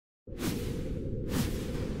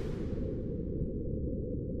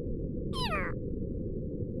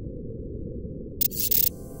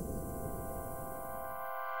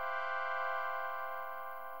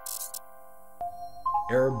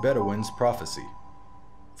Arab Bedouins prophecy.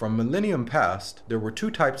 From millennium past, there were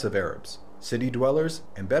two types of Arabs, city dwellers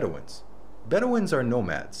and Bedouins. Bedouins are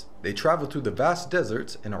nomads. They travel through the vast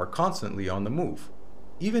deserts and are constantly on the move.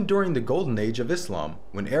 Even during the golden age of Islam,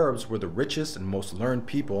 when Arabs were the richest and most learned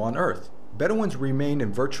people on earth, Bedouins remained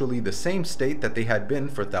in virtually the same state that they had been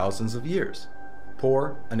for thousands of years,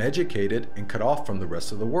 poor, uneducated, and cut off from the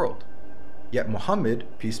rest of the world. Yet Muhammad,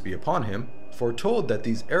 peace be upon him, foretold that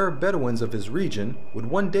these Arab Bedouins of his region would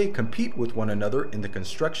one day compete with one another in the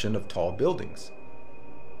construction of tall buildings.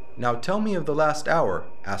 "Now tell me of the last hour,"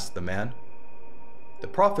 asked the man. The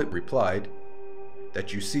Prophet replied,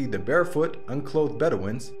 "That you see the barefoot, unclothed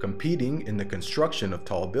Bedouins competing in the construction of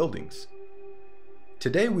tall buildings."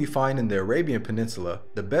 Today we find in the Arabian Peninsula,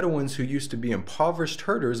 the Bedouins who used to be impoverished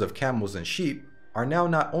herders of camels and sheep are now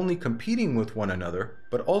not only competing with one another,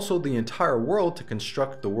 but also the entire world to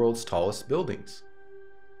construct the world's tallest buildings.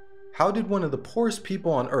 How did one of the poorest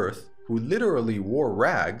people on earth, who literally wore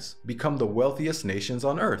rags, become the wealthiest nations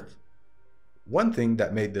on earth? One thing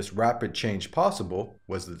that made this rapid change possible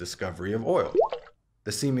was the discovery of oil.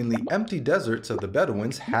 The seemingly empty deserts of the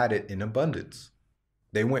Bedouins had it in abundance.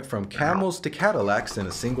 They went from camels to Cadillacs in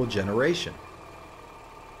a single generation.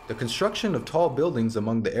 The construction of tall buildings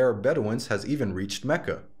among the Arab Bedouins has even reached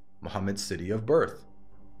Mecca, Muhammad's city of birth.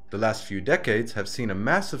 The last few decades have seen a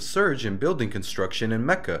massive surge in building construction in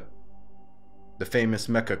Mecca. The famous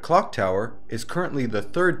Mecca Clock Tower is currently the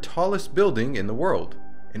third tallest building in the world.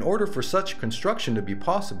 In order for such construction to be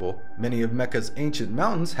possible, many of Mecca's ancient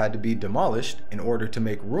mountains had to be demolished in order to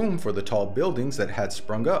make room for the tall buildings that had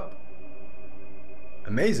sprung up.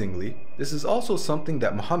 Amazingly, this is also something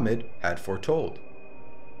that Muhammad had foretold.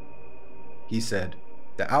 He said,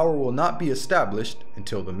 "The hour will not be established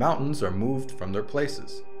until the mountains are moved from their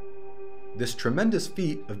places." This tremendous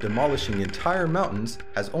feat of demolishing entire mountains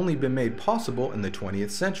has only been made possible in the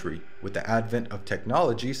 20th century with the advent of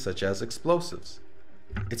technology such as explosives.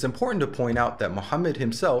 It's important to point out that Muhammad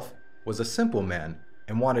himself was a simple man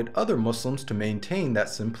and wanted other Muslims to maintain that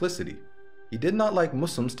simplicity. He did not like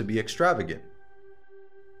Muslims to be extravagant.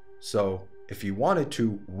 So, if he wanted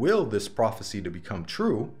to will this prophecy to become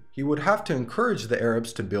true, he would have to encourage the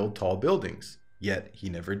Arabs to build tall buildings, yet he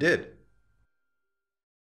never did.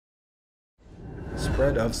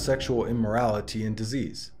 Spread of sexual immorality and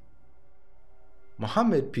disease.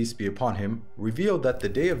 Muhammad, peace be upon him, revealed that the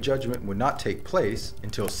Day of Judgment would not take place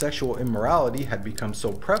until sexual immorality had become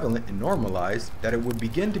so prevalent and normalized that it would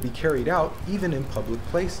begin to be carried out even in public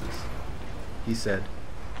places. He said,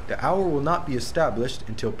 "The hour will not be established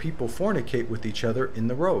until people fornicate with each other in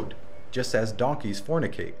the road, just as donkeys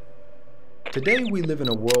fornicate." Today we live in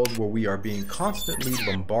a world where we are being constantly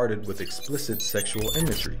bombarded with explicit sexual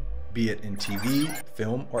imagery, be it in TV,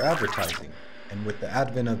 film, or advertising. And with the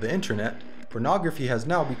advent of the internet, pornography has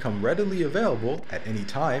now become readily available at any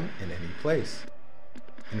time and any place.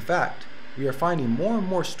 In fact, we are finding more and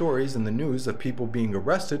more stories in the news of people being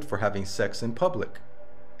arrested for having sex in public.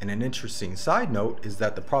 And an interesting side note is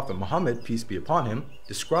that the Prophet Muhammad, peace be upon him,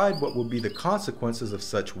 described what will be the consequences of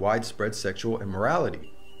such widespread sexual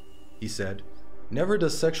immorality. He said, "Never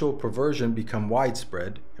does sexual perversion become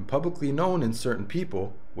widespread and publicly known in certain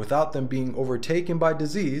people without them being overtaken by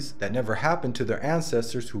disease that never happened to their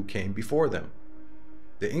ancestors who came before them."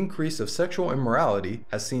 The increase of sexual immorality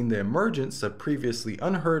has seen the emergence of previously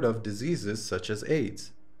unheard of diseases such as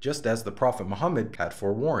AIDS, just as the Prophet Muhammad had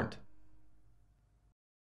forewarned.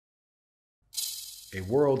 A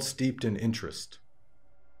world steeped in interest.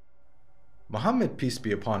 Muhammad, peace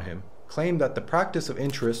be upon him, claimed that the practice of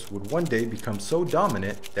interest would one day become so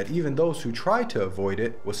dominant that even those who try to avoid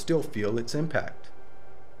it will still feel its impact.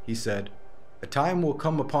 He said, "A time will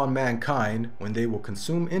come upon mankind when they will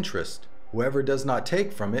consume interest. Whoever does not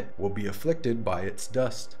take from it will be afflicted by its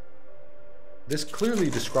dust." This clearly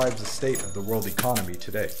describes the state of the world economy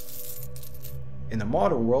today. In the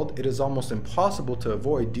modern world, it is almost impossible to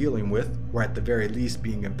avoid dealing with, or at the very least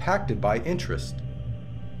being impacted by, interest.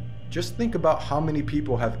 Just think about how many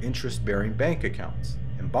people have interest-bearing bank accounts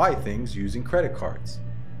and buy things using credit cards.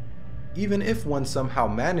 Even if one somehow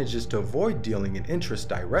manages to avoid dealing in interest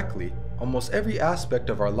directly, almost every aspect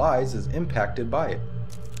of our lives is impacted by it.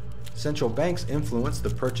 Central banks influence the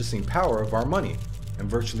purchasing power of our money, and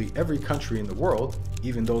virtually every country in the world,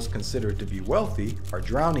 even those considered to be wealthy, are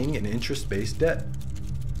drowning in interest-based debt.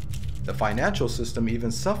 The financial system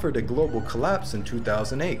even suffered a global collapse in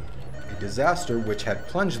 2008, a disaster which had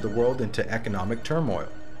plunged the world into economic turmoil,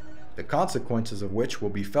 the consequences of which will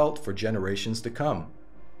be felt for generations to come.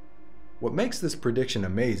 What makes this prediction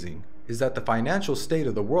amazing is that the financial state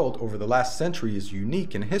of the world over the last century is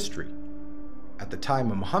unique in history. At the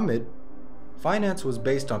time of Muhammad, finance was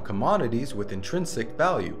based on commodities with intrinsic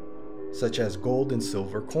value, such as gold and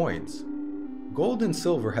silver coins. Gold and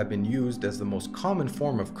silver have been used as the most common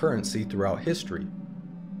form of currency throughout history.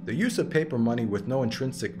 The use of paper money with no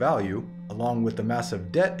intrinsic value, along with the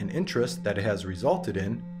massive debt and interest that it has resulted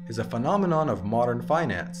in, is a phenomenon of modern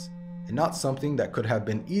finance, and not something that could have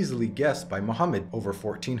been easily guessed by Muhammad over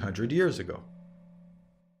 1400 years ago.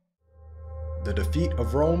 The defeat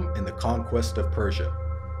of Rome and the conquest of Persia.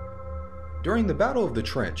 During the Battle of the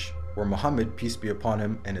Trench, where Muhammad, peace be upon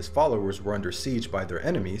him, and his followers were under siege by their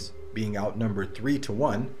enemies, being outnumbered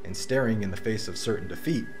 3-1 and staring in the face of certain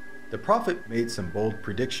defeat, the Prophet made some bold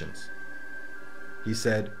predictions. He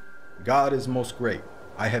said, "God is most great.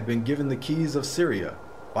 I have been given the keys of Syria.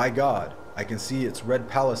 By God, I can see its red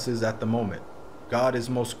palaces at the moment. God is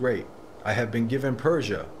most great. I have been given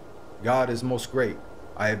Persia. God is most great.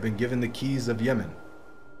 I have been given the keys of Yemen."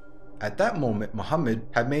 At that moment, Muhammad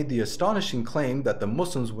had made the astonishing claim that the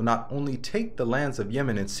Muslims would not only take the lands of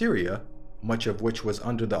Yemen and Syria, much of which was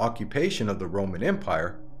under the occupation of the Roman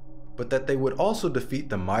Empire, but that they would also defeat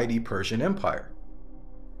the mighty Persian Empire.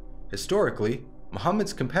 Historically,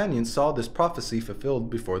 Muhammad's companions saw this prophecy fulfilled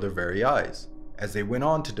before their very eyes, as they went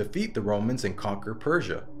on to defeat the Romans and conquer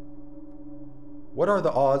Persia. What are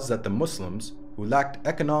the odds that the Muslims, who lacked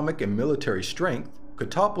economic and military strength, could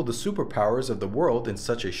topple the superpowers of the world in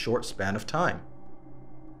such a short span of time?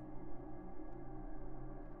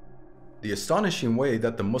 The astonishing way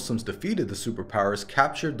that the Muslims defeated the superpowers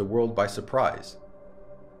captured the world by surprise.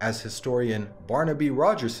 As historian Barnaby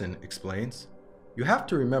Rogerson explains, you have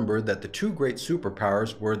to remember that the two great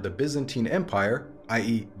superpowers were the Byzantine Empire,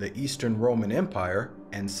 i.e. the Eastern Roman Empire,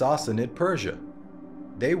 and Sassanid Persia.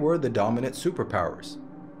 They were the dominant superpowers.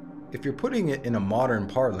 If you're putting it in a modern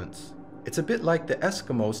parlance, it's a bit like the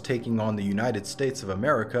Eskimos taking on the United States of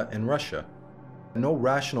America and Russia. No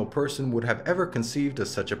rational person would have ever conceived of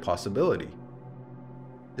such a possibility.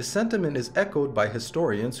 This sentiment is echoed by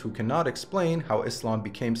historians who cannot explain how Islam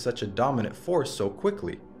became such a dominant force so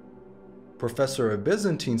quickly. Professor of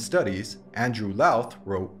Byzantine Studies, Andrew Louth,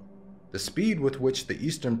 wrote, "The speed with which the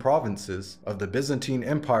eastern provinces of the Byzantine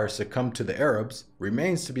Empire succumbed to the Arabs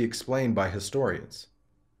remains to be explained by historians."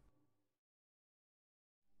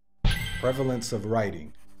 Prevalence of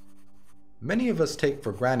writing. Many of us take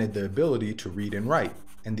for granted the ability to read and write,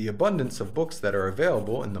 and the abundance of books that are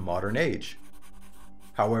available in the modern age.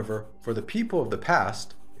 However, for the people of the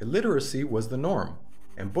past, illiteracy was the norm,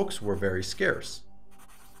 and books were very scarce.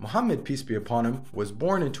 Muhammad, peace be upon him, was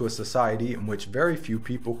born into a society in which very few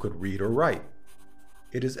people could read or write.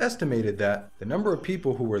 It is estimated that the number of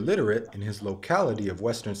people who were literate in his locality of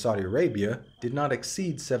Western Saudi Arabia did not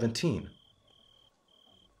exceed 17.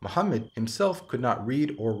 Muhammad himself could not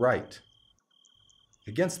read or write.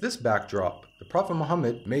 Against this backdrop, the Prophet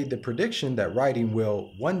Muhammad made the prediction that writing will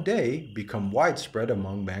one day become widespread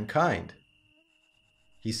among mankind.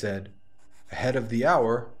 He said, "Ahead of the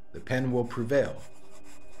hour, the pen will prevail."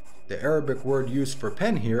 The Arabic word used for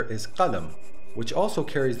pen here is qalam, which also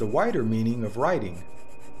carries the wider meaning of writing.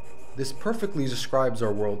 This perfectly describes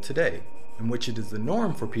our world today, in which it is the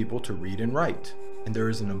norm for people to read and write, and there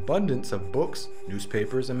is an abundance of books,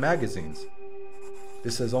 newspapers, and magazines.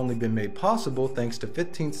 This has only been made possible thanks to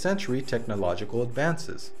 15th century technological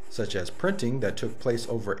advances, such as printing that took place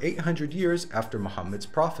over 800 years after Muhammad's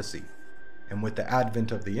prophecy. And with the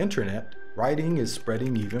advent of the internet, writing is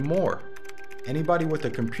spreading even more. Anybody with a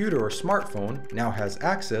computer or smartphone now has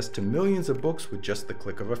access to millions of books with just the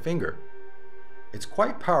click of a finger. It's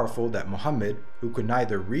quite powerful that Muhammad, who could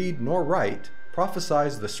neither read nor write,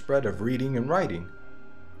 prophesied the spread of reading and writing.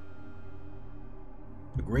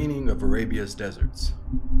 The greening of Arabia's deserts.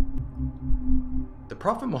 The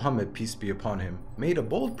Prophet Muhammad, peace be upon him, made a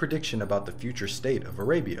bold prediction about the future state of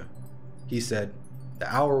Arabia. He said,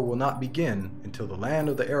 "The hour will not begin until the land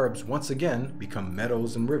of the Arabs once again become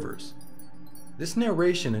meadows and rivers." This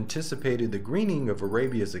narration anticipated the greening of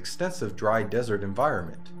Arabia's extensive dry desert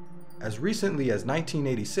environment. As recently as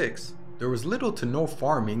 1986, there was little to no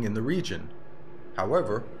farming in the region.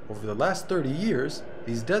 However, over the last 30 years,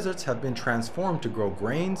 these deserts have been transformed to grow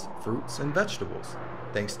grains, fruits, and vegetables,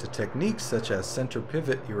 thanks to techniques such as center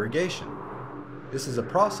pivot irrigation. This is a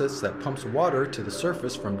process that pumps water to the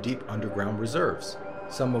surface from deep underground reserves,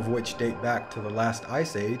 some of which date back to the last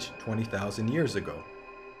ice age 20,000 years ago.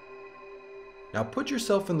 Now put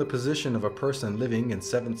yourself in the position of a person living in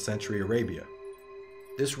 7th century Arabia.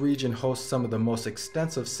 This region hosts some of the most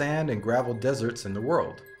extensive sand and gravel deserts in the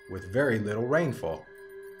world, with very little rainfall.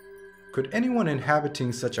 Could anyone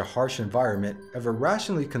inhabiting such a harsh environment ever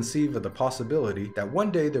rationally conceive of the possibility that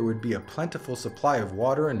one day there would be a plentiful supply of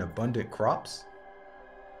water and abundant crops?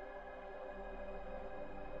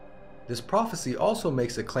 This prophecy also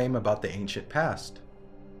makes a claim about the ancient past.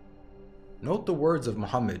 Note the words of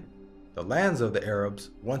Muhammad, "The lands of the Arabs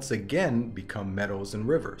once again become meadows and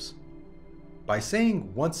rivers." By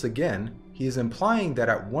saying once again, he is implying that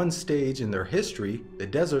at one stage in their history, the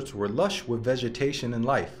deserts were lush with vegetation and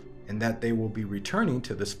life, and that they will be returning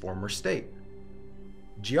to this former state.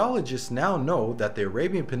 Geologists now know that the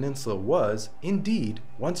Arabian Peninsula was, indeed,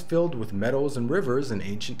 once filled with meadows and rivers in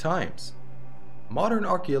ancient times. Modern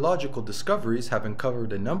archaeological discoveries have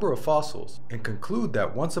uncovered a number of fossils and conclude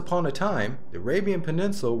that once upon a time, the Arabian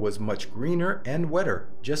Peninsula was much greener and wetter,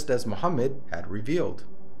 just as Muhammad had revealed.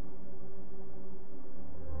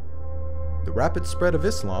 The rapid spread of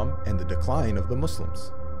Islam and the decline of the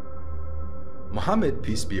Muslims. Muhammad,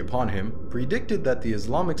 peace be upon him, predicted that the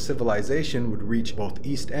Islamic civilization would reach both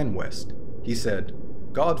east and west. He said,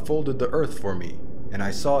 "God folded the earth for me, and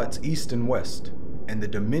I saw its east and west, and the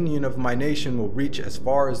dominion of my nation will reach as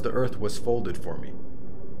far as the earth was folded for me."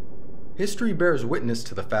 History bears witness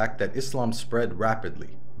to the fact that Islam spread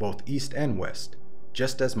rapidly, both east and west,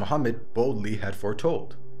 just as Muhammad boldly had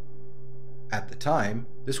foretold. At the time,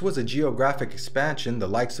 this was a geographic expansion the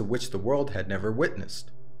likes of which the world had never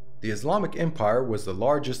witnessed. The Islamic Empire was the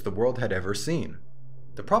largest the world had ever seen.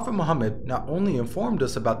 The Prophet Muhammad not only informed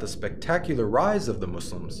us about the spectacular rise of the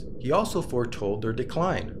Muslims, he also foretold their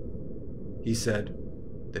decline. He said,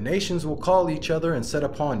 "The nations will call each other and set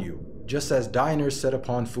upon you, just as diners set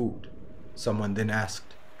upon food." Someone then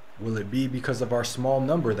asked, "Will it be because of our small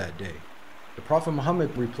number that day?" The Prophet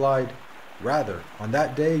Muhammad replied, "Rather, on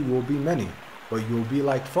that day you will be many, but you will be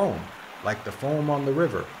like the foam on the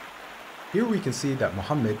river." Here we can see that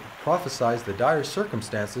Muhammad prophesied the dire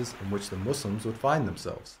circumstances in which the Muslims would find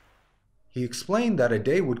themselves. He explained that a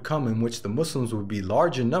day would come in which the Muslims would be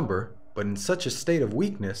large in number, but in such a state of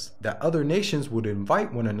weakness that other nations would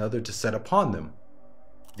invite one another to set upon them.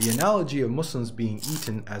 The analogy of Muslims being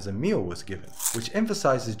eaten as a meal was given, which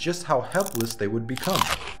emphasizes just how helpless they would become.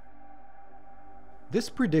 This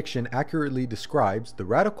prediction accurately describes the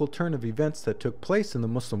radical turn of events that took place in the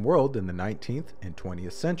Muslim world in the 19th and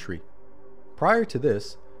 20th century. Prior to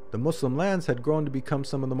this, the Muslim lands had grown to become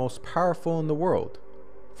some of the most powerful in the world.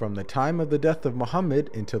 From the time of the death of Muhammad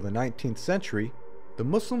until the 19th century, the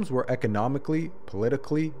Muslims were economically,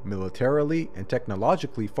 politically, militarily, and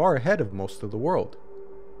technologically far ahead of most of the world.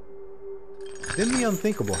 Then the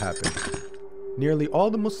unthinkable happened. Nearly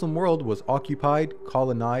all the Muslim world was occupied,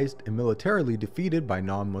 colonized, and militarily defeated by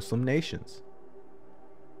non-Muslim nations.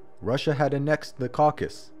 Russia had annexed the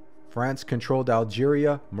Caucasus. France controlled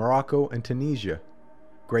Algeria, Morocco, and Tunisia.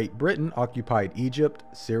 Great Britain occupied Egypt,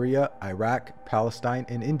 Syria, Iraq, Palestine,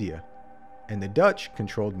 and India. And the Dutch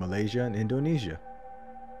controlled Malaysia and Indonesia.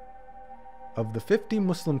 Of the 50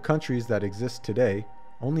 Muslim countries that exist today,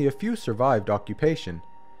 only a few survived occupation,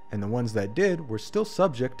 and the ones that did were still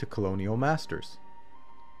subject to colonial masters.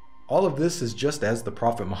 All of this is just as the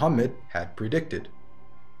Prophet Muhammad had predicted.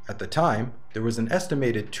 At the time, there was an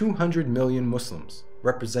estimated 200 million Muslims,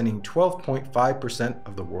 representing 12.5%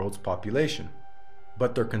 of the world's population.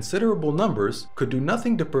 But their considerable numbers could do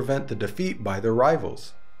nothing to prevent the defeat by their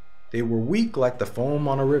rivals. They were weak like the foam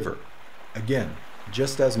on a river. Again,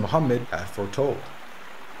 just as Muhammad had foretold.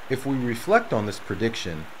 If we reflect on this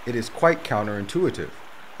prediction, it is quite counterintuitive.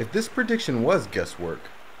 If this prediction was guesswork,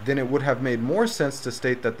 then it would have made more sense to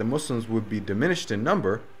state that the Muslims would be diminished in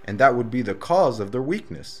number, and that would be the cause of their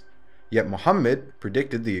weakness. Yet Muhammad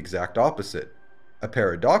predicted the exact opposite. A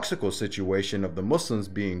paradoxical situation of the Muslims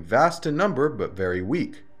being vast in number but very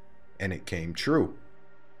weak. And it came true.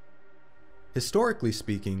 Historically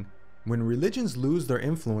speaking, when religions lose their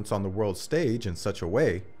influence on the world stage in such a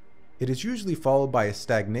way, it is usually followed by a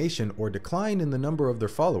stagnation or decline in the number of their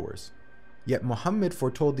followers. Yet Muhammad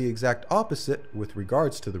foretold the exact opposite with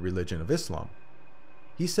regards to the religion of Islam.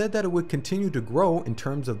 He said that it would continue to grow in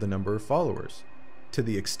terms of the number of followers, to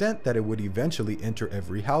the extent that it would eventually enter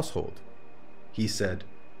every household. He said,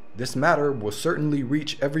 "This matter will certainly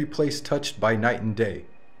reach every place touched by night and day.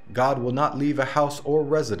 God will not leave a house or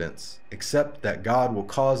residence, except that God will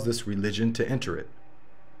cause this religion to enter it."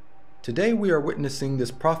 Today we are witnessing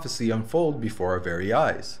this prophecy unfold before our very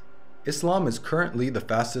eyes. Islam is currently the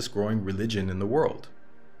fastest growing religion in the world,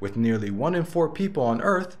 with nearly 1 in 4 people on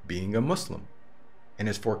earth being a Muslim, and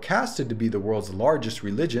is forecasted to be the world's largest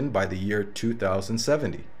religion by the year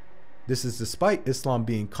 2070. This is despite Islam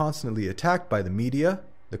being constantly attacked by the media,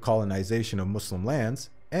 the colonization of Muslim lands,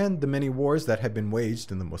 and the many wars that have been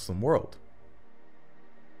waged in the Muslim world.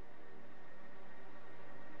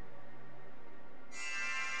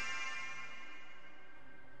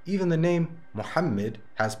 Even the name Muhammad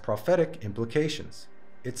has prophetic implications.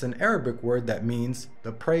 It's an Arabic word that means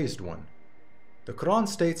the praised one. The Quran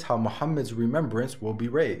states how Muhammad's remembrance will be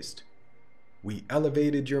raised. We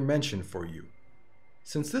elevated your mention for you.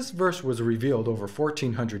 Since this verse was revealed over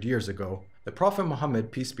 1400 years ago, the Prophet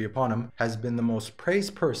Muhammad, peace be upon him, has been the most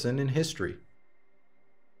praised person in history.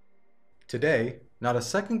 Today, not a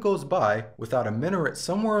second goes by without a minaret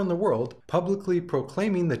somewhere in the world publicly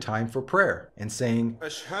proclaiming the time for prayer and saying,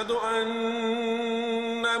 أشهد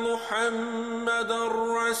أن محمدًا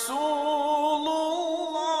رسول الله.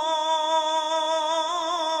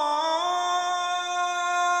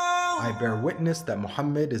 I bear witness that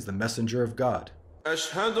Muhammad is the messenger of God.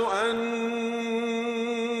 أشهد أن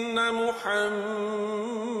محمدًا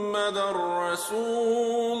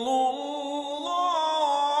رسول الله.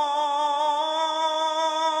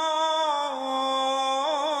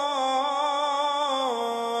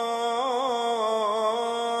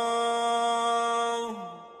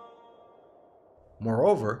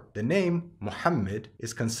 Moreover, the name Muhammad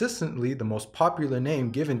is consistently the most popular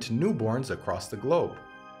name given to newborns across the globe.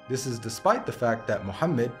 This is despite the fact that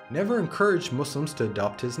Muhammad never encouraged Muslims to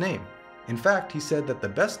adopt his name. In fact, he said that the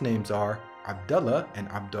best names are Abdullah and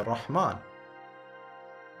Abdurrahman.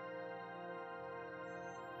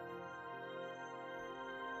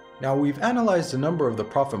 Now, we've analyzed a number of the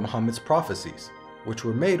Prophet Muhammad's prophecies, which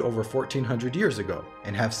were made over 1400 years ago,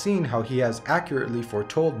 and have seen how he has accurately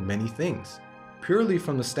foretold many things. Purely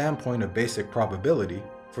from the standpoint of basic probability,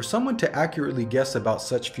 for someone to accurately guess about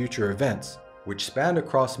such future events, which spanned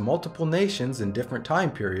across multiple nations in different time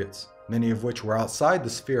periods, many of which were outside the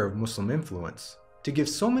sphere of Muslim influence, to give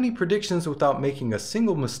so many predictions without making a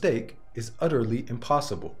single mistake is utterly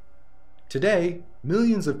impossible. Today,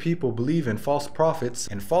 millions of people believe in false prophets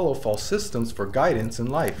and follow false systems for guidance in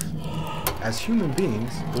life. As human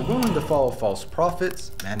beings, we're willing to follow false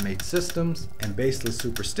prophets, man-made systems, and baseless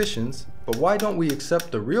superstitions, but why don't we accept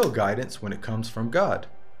the real guidance when it comes from God?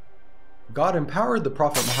 God empowered the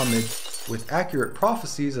Prophet Muhammad with accurate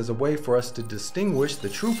prophecies as a way for us to distinguish the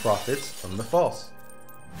true prophets from the false.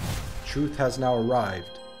 Truth has now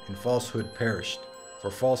arrived, and falsehood perished, for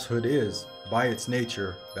falsehood is, by its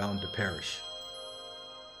nature, bound to perish.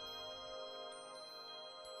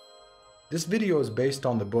 This video is based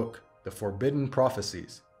on the book, The Forbidden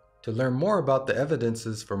Prophecies. To learn more about the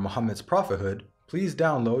evidences for Muhammad's prophethood, please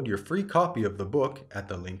download your free copy of the book at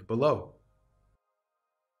the link below.